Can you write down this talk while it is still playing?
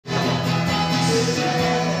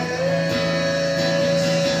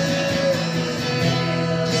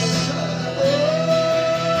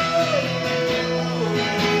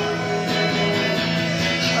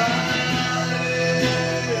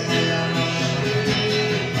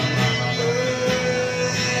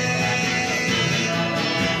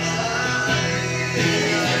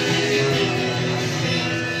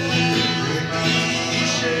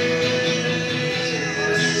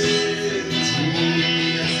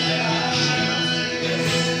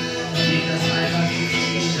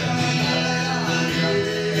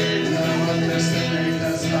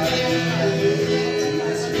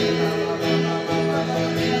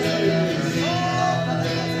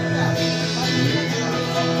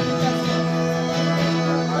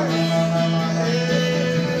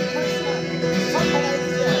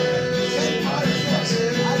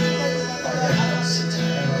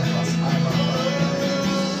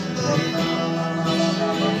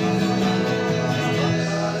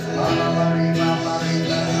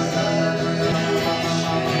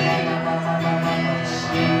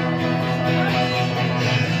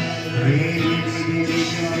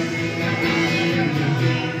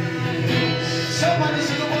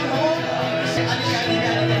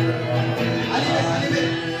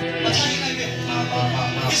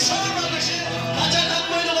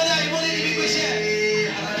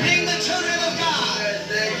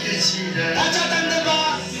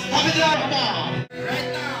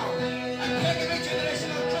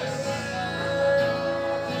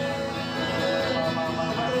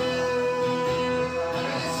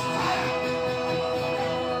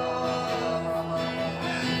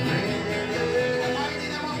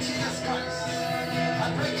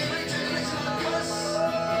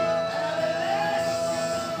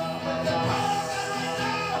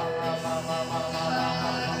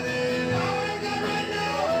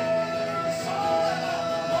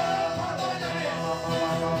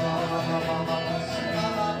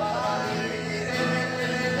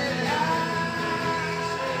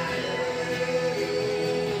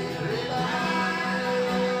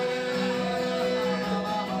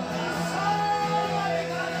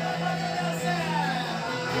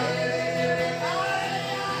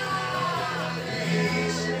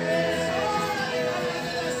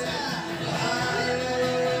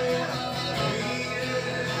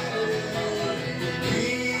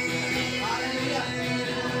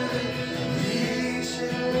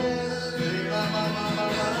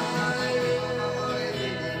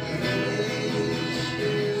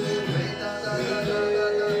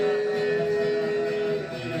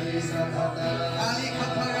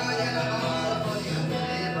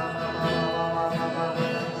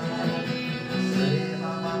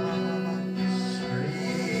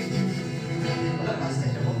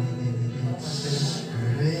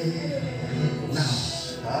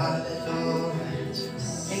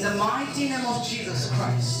In the mighty name of Jesus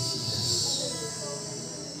Christ,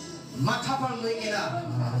 Matapar Lingina,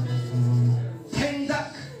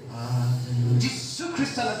 Tendak, Jisu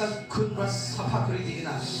Kristalakan Kunras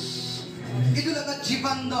Hapakritina, Idulaga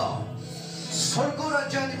Jibando, Sorgora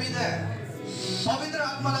Janimide, Pavitra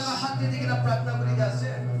Atmalaga Hatigina Pratna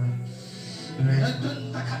Bridase, Nadun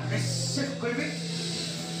Takat Receive Grivi,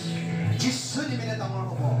 Jisu Nimina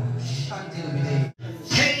Tamako, Shanti Lumide,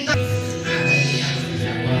 Tendak.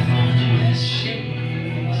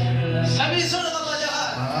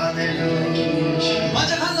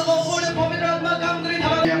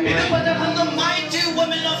 Mighty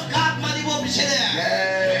women of God,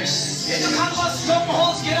 yes. Itu kan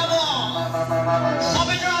strongholds kita mo.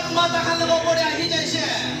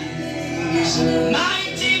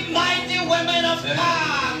 Mighty women of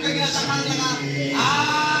God.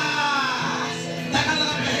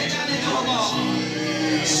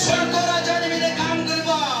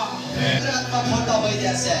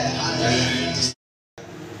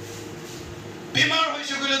 Bimar hoy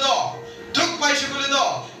shugule do, duk pai shugule do,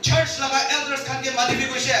 church laga elders khan ke madibi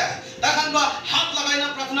goise, takhan ba hat lagai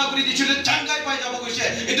na prarthana kori dichile jangai pai jabo goise,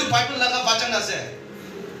 etu Bible laga bachan ase.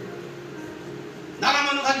 Nara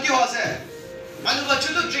manu khan ki hoase, manu ba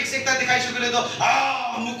chutu tricks ekta dikhai shugule do,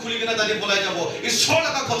 mukh khuli kena tadi bolai jabo, ishor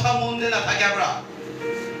laga kotha mon de na thakya bra.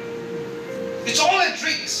 It's all a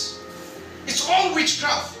tricks, it's all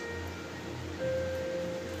witchcraft.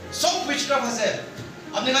 Some witchcraft ase.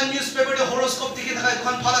 आपने कहा newspaper में horoscope दिखे था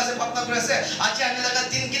दुकान फाला से पत्ता करे से आज आने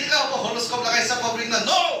लगा 3 किलो का वो horoscope लगा सब पब्लिक ना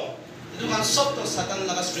no दुकान सब तो सातान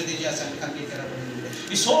लगा strategy ऐसा अमेरिकन के करा बोले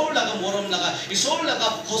इसोर लगा मोरम लगा इसोर लगा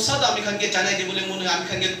खोसा दा अमेरिकन के जाने के बोले मुने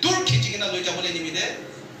अमेरिकन के दूर खींच के ना लोग जा बोले निमिदे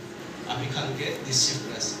अमेरिकन के deceive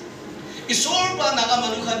करे इसोर बा नागा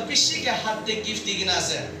मनुखन पिशी के हाथ दे गिफ्ट दिगिना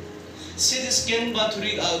से सीधे स्कैन बा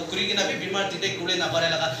थोड़ी कुरी के ना भी बीमार दिते कुले ना बारे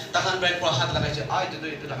लगा तखान ब्रेक पर हाथ लगा छे आ इतो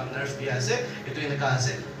लगा नर्व दिया से इतो इनका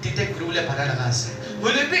से दिते कुले भरा लगा से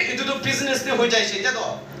बोले भी इतो तो बिजनेस ने हो जाय छे जा तो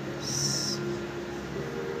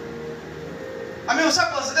हमें उसा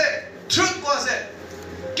कोसे ट्रुथ कोसे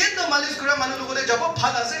केतो मालिश कुरा मानु लोगोले जब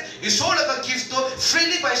फाला से इसोर लगा गिफ्ट तो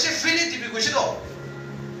फ्रीली पाइसे फ्रीली दिबी कोसे तो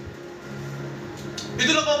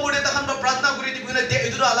इतो लोग बोले तखान बा प्रार्थना करी दिबी ने दे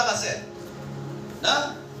इतो अलग आसे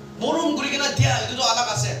ना मोरम गुरी के ना दिया इतो तो अलग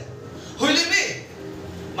आसे होइले भी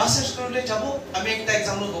मासेज करले जाबो আমি একটা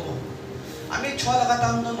एग्जांपल কবো আমি 6 লাখ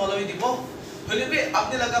দাম তো নলই দিব হইলে भी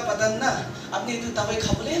আপনি লাগা পাতান না আপনি ইতো তাবই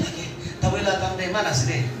খাবলে লাগে তাবই লাগা দাম দেমান আছে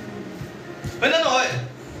দে বলে না হয়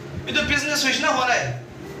ইতো বিজনেস হইছ না হরাই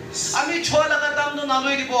আমি 6 লাখ দাম তো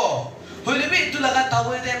নলই দিব হইলে भी ইতো লাগা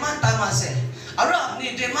তাবই দেমান দাম আছে আৰু আপনি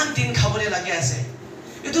দেমান দিন খাবলে লাগে আছে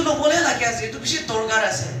ইতো লবলে লাগে আছে ইতো বেশি দরকার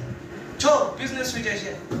আছে ছো বিজনেস হই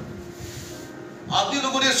যাইছে आपने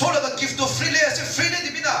लोगों ने सोलह का गिफ्ट तो फ्री ले ऐसे फ्री ले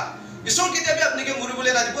दिबी ना इसोर के दिया भी आपने के मुरी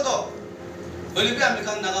बोले ना दिबो तो बोले भी आपने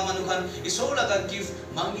खान नागा मानु खान इसोर का गिफ्ट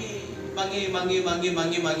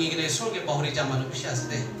मांगी के इसोर के पहुरी जा मानु पिछा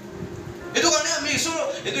से ये तो करने हमें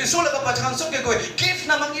इसोर का पहचान सब के कोई गिफ्ट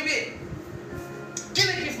ना मांगी भी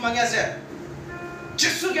किने गिफ्ट मांगे ऐसे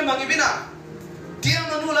जिसु के मांगी भी ना दिया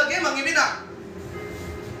मनु लगे मांगी भी ना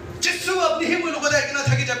जिसु अपनी ही मुरी लोगों देखना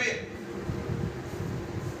थकी जाबी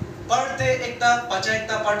पार्टे एकता पाचा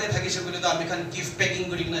एकता पार्टे थाकी शकले तो आमी खान गिफ्ट पैकिंग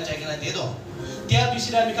गरिना चाहिना दे दो त्या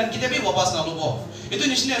बिसिरा आमी खान किते भी वापस ना लबो एतो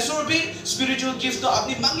निश्ने एसोर भी स्पिरिचुअल गिफ्ट तो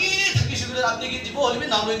आपनी मांगी थाकी शकले आपनी के दिबो होली भी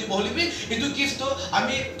नाम लई दिबो होली भी एतो गिफ्ट तो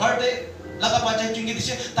आमी पार्टे लगा पाचा चिंगी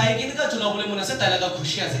दिसे ताई किनका जुला बोले मनासे ताई लगा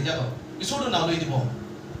खुशी आसे जातो इसोर नाम लई दिबो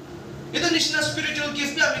एतो निश्ना स्पिरिचुअल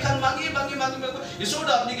गिफ्ट भी आमी खान मांगी इसोर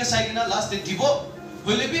आपनी के साइकिना लास्ट दिबो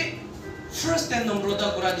होली भी फर्स्ट 10 नंबर तो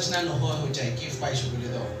कुरा निश्ना न हो जाय गिफ्ट पाइ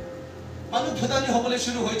शकले तो मानु भुतानी होबले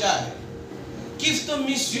शुरू हो जाए गिफ्ट तो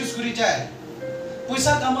मिसयूज करी जाए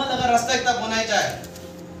पैसा कमा लगा रास्ता एकता बनाई जाए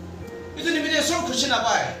इतो निमिते सब खुशी ना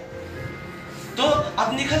पाए तो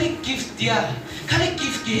आपने खाली गिफ्ट दिया खाली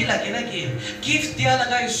गिफ्ट के ही लगे ना कि गिफ्ट दिया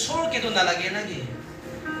लगा ईश्वर के तो ना लगे ना कि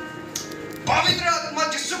पवित्र आत्मा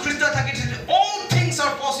जिसु ख्रिस्ट था कि all things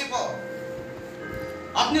are possible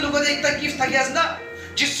आपने लोगों ने एकता गिफ्ट था क्या ना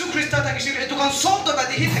जिसु ख्रिस्ट था कि ये तो कौन सब तो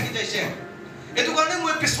दादी ही था कि जैसे ये तो करने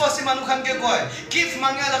मुझे विश्वासी मानु खान के कोई गिफ्ट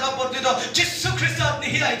मांगे लगा पड़ती तो जिसु ख्रिस्त अपनी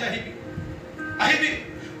ही आई भी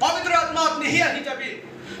पवित्र आत्मा अपनी ही आई जाबी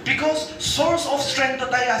because source of strength तो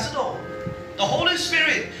ताई आसे तो the Holy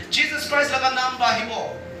Spirit Jesus Christ लगा नाम बाहिबो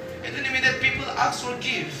ये तो निमित्त people ask for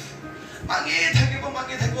gift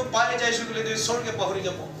মাঙি থাকিব পাই যাইছো বুলি তুমি স্বৰ্গে পাহৰি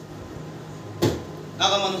যাব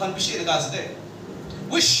নাগা মানুহখন বেছি এনেকা আছে দে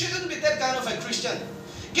we shouldn't be that kind of a Christian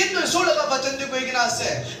কিন্তু ঈশ্বৰ লগা বচনটো কৈ কিনা আছে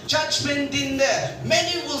judgment din there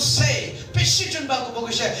many will say বেছি জনবা ক'ব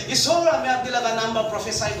কৈছে ঈশ্বৰ আমি আপনি লগা নাম বা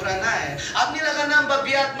প্ৰফেসাই কৰা নাই আপনি লগা নাম বা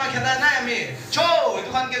বিয়াত্মা খেদা নাই আমি চো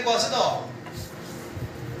এটোখানকে কৈছে তো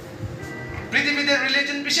পৃথিবীতে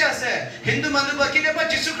রিলিজন বেশি আছে হিন্দু মানুষ বা কিতাবা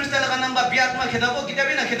যীশু খ্রিস্ট লগা নাম বা বিয়াত্মা খেদাব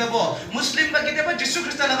কিতাবি না খেদাব মুসলিম বা কিতাবা যীশু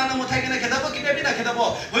খ্রিস্ট লগা নাম উঠাই কিনা খেদাব কিতাবি না খেদাব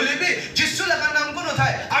হইলেবি যীশু লগা নাম কোন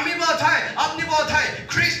উঠাই আমি বা উঠাই আপনি বা উঠাই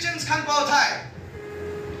খ্রিস্টানস খান বা উঠাই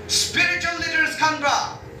স্পিরিচুয়াল লিডার্স খান বা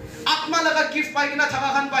আত্মা লগা গিফট পাই কিনা থাকা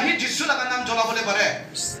খান বা হি যীশু লগা নাম জ্বলাবলে পারে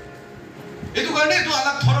এটু কারণে এটু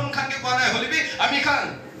আলাদা ধর্ম খানকে কোয়া নাই হইলেবি আমি খান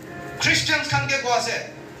খ্রিস্টানস খানকে কোয়া আছে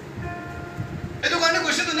এটু কারণে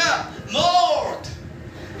কইছে তো না Lord,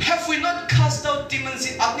 have we not cast out demons?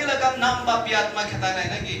 Apni laga naam ba piatma khata nai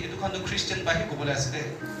na ki etu khan to Christian ba hi ko bole ase de.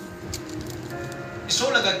 Isor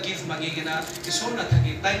laga gift mangi gina isor na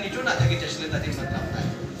thaki tai nijo na thaki jasle ta din matlab nai.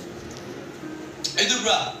 Etu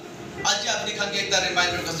bra aaj apni khan ke ekta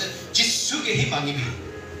reminder kase Jisu ke hi mangi bi.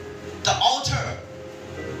 The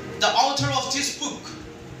author of this book.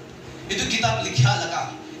 Etu kitab likhya laga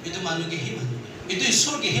etu manu ke hi mangi. Etu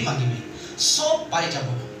isor ke hi mangi bi. Sob pai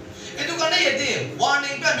jabo. এটু কারণে এতে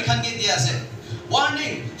warning pay আমি খানকে দিয়ে আছে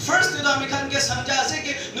warning first তো আমি খানকে সমঝা আছে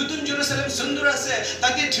কি নতুন জেরুজালেম সুন্দর আছে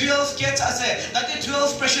তাতে 12 গেটস আছে তাতে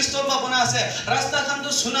 12 প্রেশাস স্টোর বা বনা আছে রাস্তা খান তো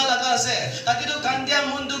সোনা লাগা আছে তাতে তো কান্দিয়া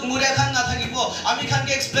মন্দুক মুরিয়া খান না থাকিব আমি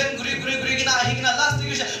খানকে এক্সপ্লেইন ঘুরি কিনা আহি কিনা লাস্ট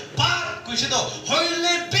কইছে পার কইছে তো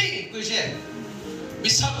হইলে পি কইছে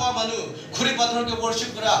বিশ্বাস কৰা মানুহ খুৰি পাথৰকে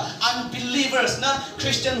worship কৰা unbelievers না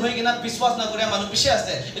খ্ৰীষ্টিয়ান হৈ কিনা বিশ্বাস না কৰা মানুহ বেছি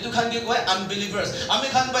আছে এটো খানকে কয় unbelievers আমি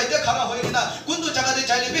খান বাইতে খাৰা হৈ কিনা কোনটো জাগাতে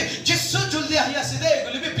চাইলেবি যিশু জলদি আহি আছে দে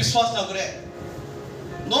গলিবি বিশ্বাস না কৰে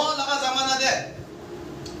নোয়া লাগা জামানা দে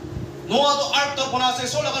নোয়া তো আর্ট তো বনাছে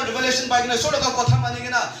সো লাগা রিভেলেশন পাই কিনা সো লাগা কথা মানি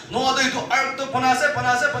কিনা নোয়া তো এটো আর্ট তো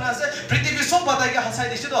বনাছে পৃথিবী সব বাতাই কে হাসাই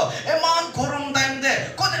দিছে তো এমান গরম টাইম দে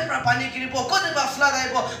কোদের পৰা পানী কিনিব কোদেৰ পৰা ফ্লাড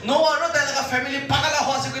আইব নোয়া ৰ তেলগা ফ্যামিলি পাগলা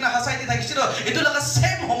হোৱা কিনা হাসাই দি থাকিছিল এটো লাগা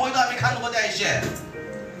সেম সময়টো আমি খান বতে আইছে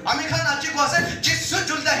আমি খান আজি কোছে যিশু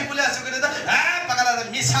জলদি আহি বলে আছে কিনা পাগলা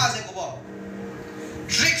মিছা আছে কব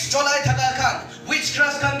ট্রিক্স চলাই থাকা খান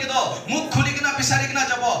উইচক্রাফট খান কে তো মুখ খুলি কিনা বিচাৰি কিনা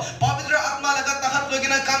যাব পবিত্ৰ আত্মা লাগা তাহাত লৈ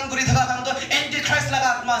কিনা কাম কৰি থাকা খান তো এন্টি ক্ৰাইস্ট লাগা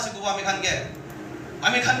আত্মা আছে কব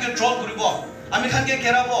আমি খানকে ট্ৰল কৰিব আমি খানকে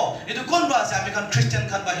কেৰাব এটো কোন বা আছে আমি খান খ্ৰীষ্টিয়ান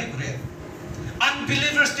খান বাহি ঘুৰে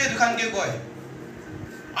unbelievers তে খানকে কয়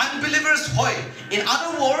unbelievers hoy in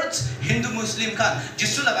other words Hindu Muslim kan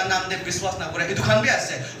jisu laga naam de biswas na kore etu khan bi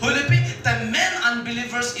ase hoile bi the main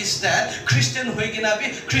unbelievers is that Christian hoy gina bi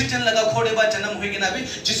Christian laga khode ba janam hoy gina bi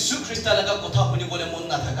jisu Christa laga kotha huni bole mon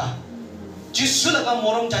na thaka jisu laga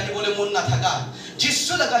morom jani bole mon na thaka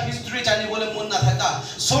jisu laga history jani bole mon na thaka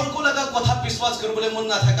sorgo laga kotha biswas kor bole mon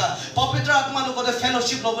na thaka pavitra atma logote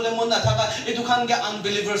fellowship lo bole mon na thaka etu khan ge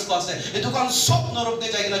unbelievers ko ase etu khan sob norok de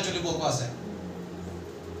jai gina julibo ko ase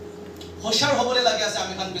होशियार होबले लागे আছে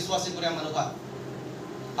আমি খান বিশ্বাসী করে মানুকা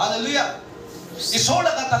hallelujah ঈশ্বর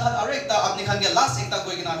লাগা তাহাত আৰু একটা আপনি খান কে লাস্ট একটা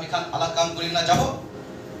কই কিনা আমি খান আলা কাম করি না যাব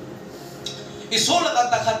ঈশ্বর লাগা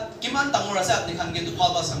তাহাত কিমান ডাঙৰ আছে আপনি খান কে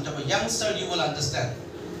দুফাবা সমঝাব youngster you will understand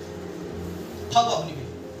ভাবা শুনিবি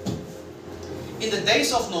in the days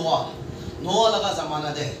of Noah লাগা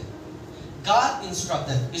জামানা দে God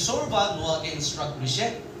instructed ঈশ্বর বা Noah কে instruct কৰিছে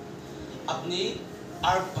আপনি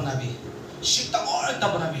ark বনাবি শিকটাঙৰ এটা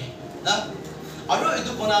বনাবি না আৰু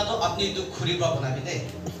এটো বনাতো আপনি এটো খুৰিবা বনাবি দে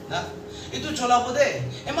না এটো চলাব দে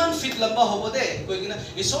এমান ফিট লম্বা হ'ব দে কই কিনা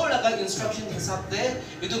ঈশ্বৰ লাগা ইনস্ট্ৰাকশন হিচাপ দে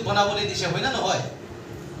এটো বনাবলে দিছে হয় না নহয়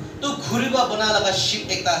তো খুৰিবা বনা লাগা শিপ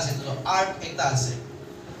একটা আছে তো আর্ট একটা আছে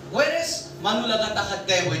whereas মানু লাগা তাহাত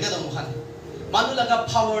গায় হইতে তো মুখান মানু লাগা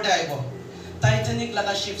পাওয়ার দে আইব টাইটানিক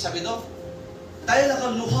লাগা শিপ চাবি তো তাই লাগা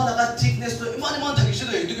লোহা লাগা থিকনেস তো ইমান থাকিছিল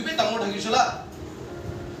এটো কি ডাঙৰ থাকিছলা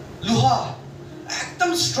লোহা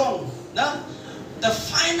एकदम स्ट्रॉंग ना the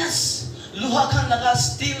finest लोहा खान लगा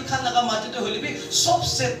स्टील खान लगा माजते होली भी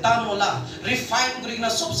सबसे टान वाला रिफाइन गुरिगना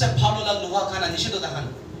सबसे भालो वाला लोहा खान आनिशे तो दाखान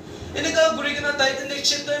इनका गुरिगना टाइटनिक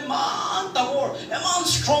शिप तो मान तमोर एमान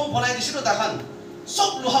स्ट्रॉंग बनाई दिशे तो दाखान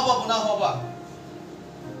सब लोहा बा बना हुआ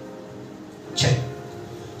छे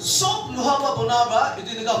सब लोहा बा बना बा इतु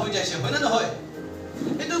इनका हो जाइसे होय ना होय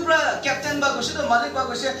এটো পুরা ক্যাপ্টেন বা কইছে তো মালিক বা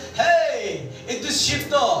কইছে হে এটো শিপ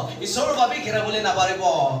তো ঈশ্বর ভাবি ঘেরা বলে না পারিব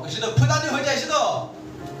কইছে তো ফুটানি হই যাইছে তো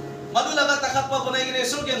মানু লাগা তাকাত পা বনাই গিনে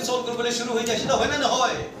ঈশ্বর কেন সলভ করবলে শুরু হই যাইছে তো হয় না না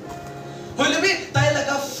হয় হইলে বি তাই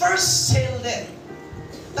লাগা ফার্স্ট সেল দে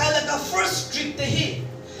তাই লাগা ফার্স্ট ট্রিপ তে হি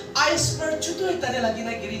আইসবার্গ ছুটো ইতারে লাগি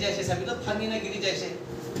না গিরি যাইছে সাবি তো ফানি না গিরি যাইছে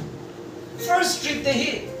First trip te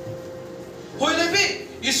hi. Hoile bi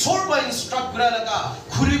isor ba instruct kura laga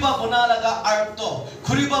khuriba bana laga ark to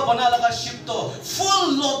khuriba bana laga ship to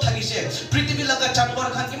full load thagise prithvi laga janwar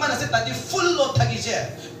khan kiman ase tadi full load thagise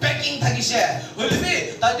packing thagise hoile bi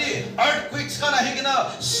tadi earthquakes kan ahigina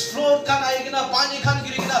flood kan ahigina pani khan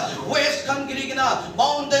girigina waves kan girigina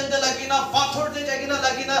mountain de lagina pathor de jagina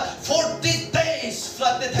lagina 40 days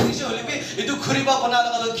flood de thagise hoile bi etu khuriba bana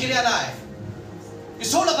laga lo kirya nai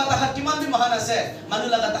isor laga takhat kiman bi mahan ase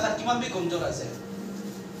manu laga takhat kiman bi komjor ase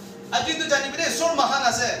আজি তো জানি বিনে ঈশ্বর মহান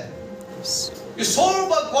আছে ঈশ্বর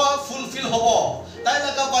বা কোয়া ফুলফিল হব তাই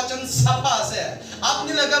লাগা বচন সাফা আছে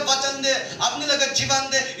আপনি লাগা বচন দে আপনি লাগা জীবন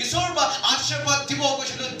দে ঈশ্বর বা আশীর্বাদ দিব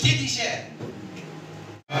কইছিল দি দিছে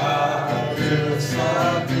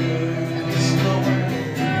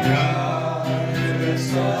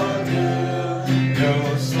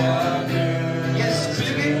Yes,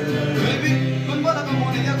 খুলিবি কোনবা লাগা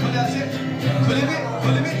মনে যা খুলে আছে খুলিবি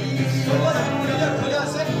কোনবা লাগা মনে যা খুলে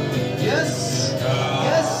আছে Yes,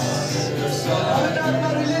 yes.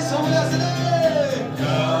 Amen. Release holy asile.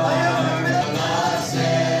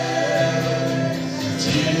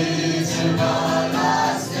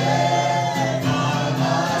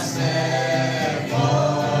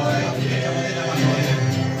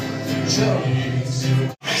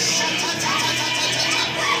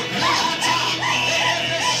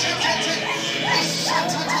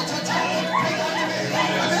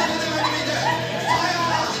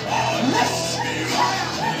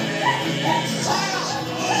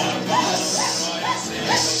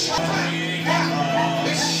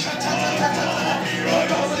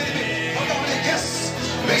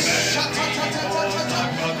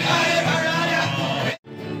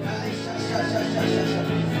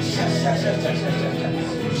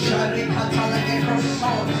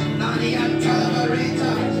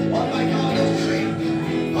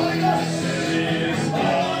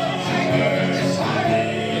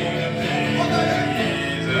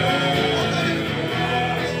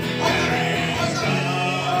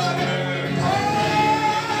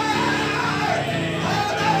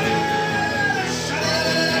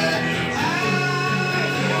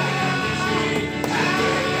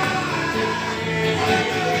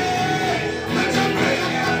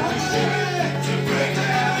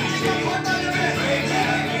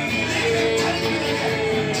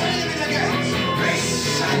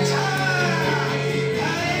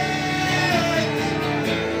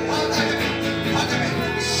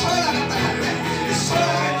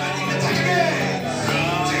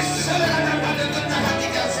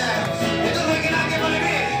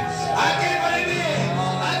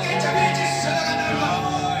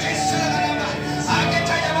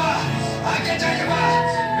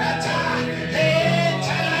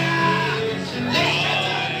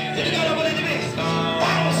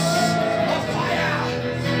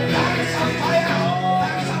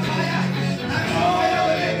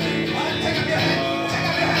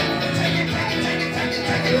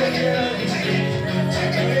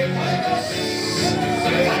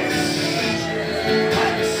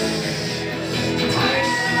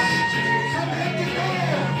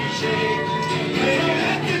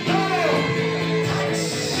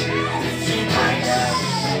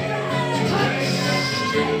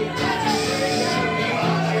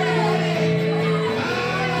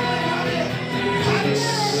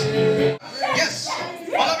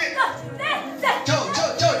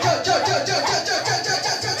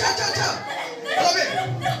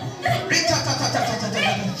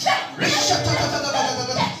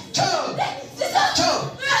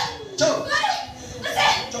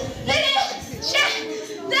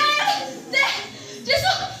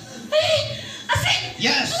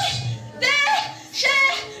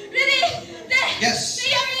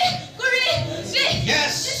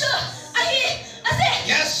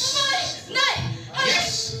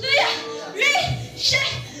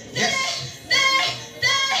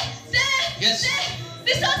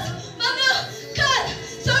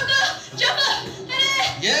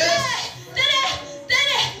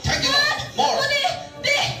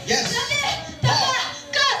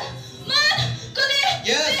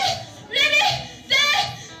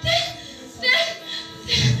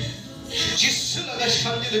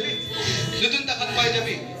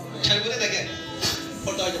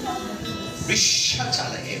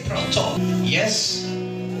 Yes.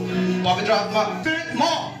 Pavitra Atma. Spirit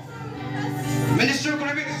more. Minister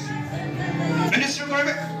Kurebe. Minister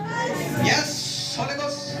Kurebe. Yes. Holy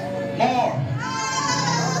Ghost. More.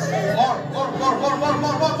 More.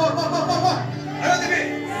 Aradibi.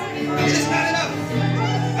 It is not enough.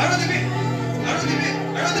 Aradibi.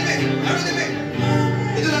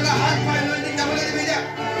 Itu laga hard fire anointing double dibi dia.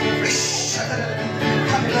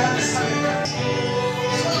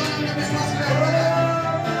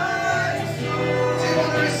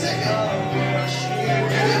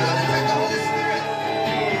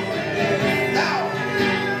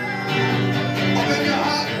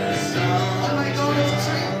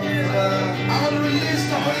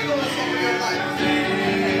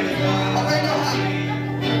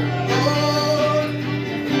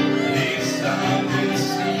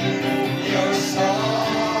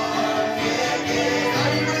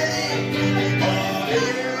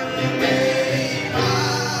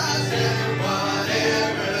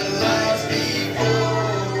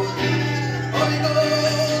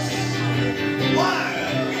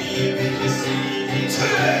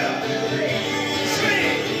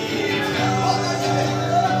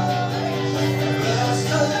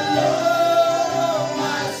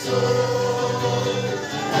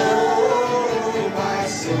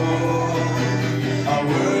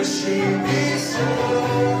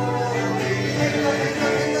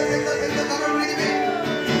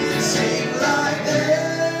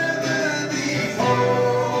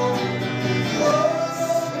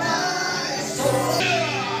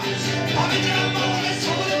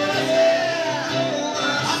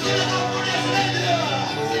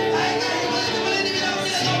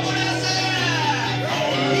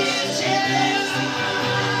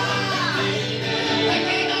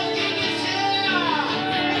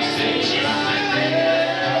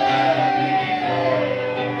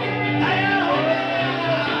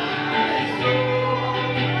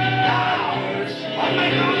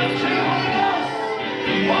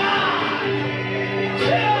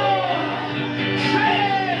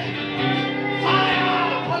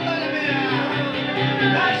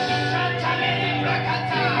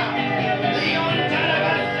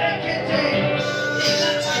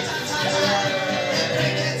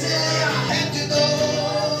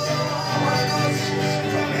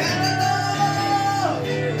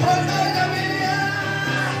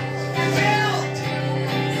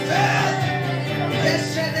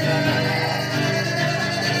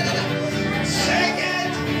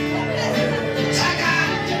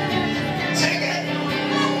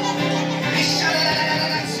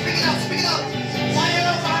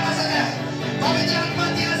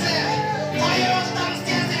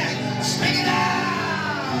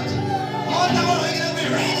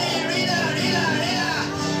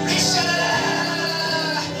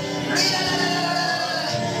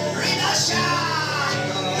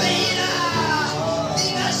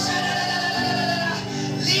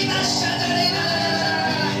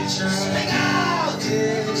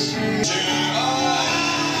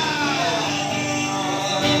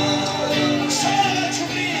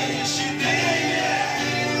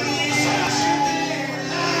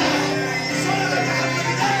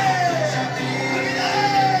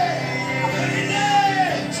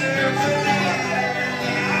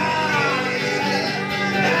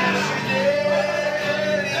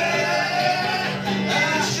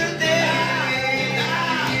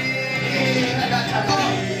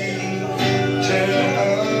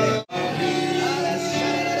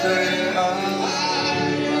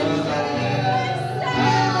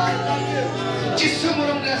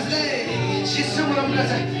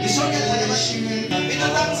 Itu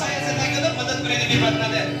tang saya sedang kita mendap kuri di mana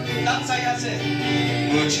deh? Tang saya se.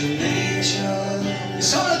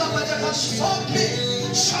 Soalnya tak baca kan sopi,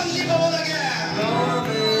 shandi bawa lagi.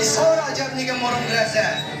 Soalnya jam ni ke morong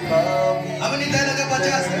rasa. Apa ni dah nak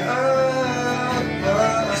baca se?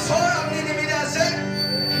 Soalnya ni ni mida se.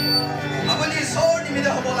 Apa ni soal ni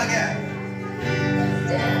mida bawa lagi.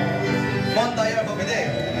 Mon tayar apa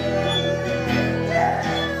bede?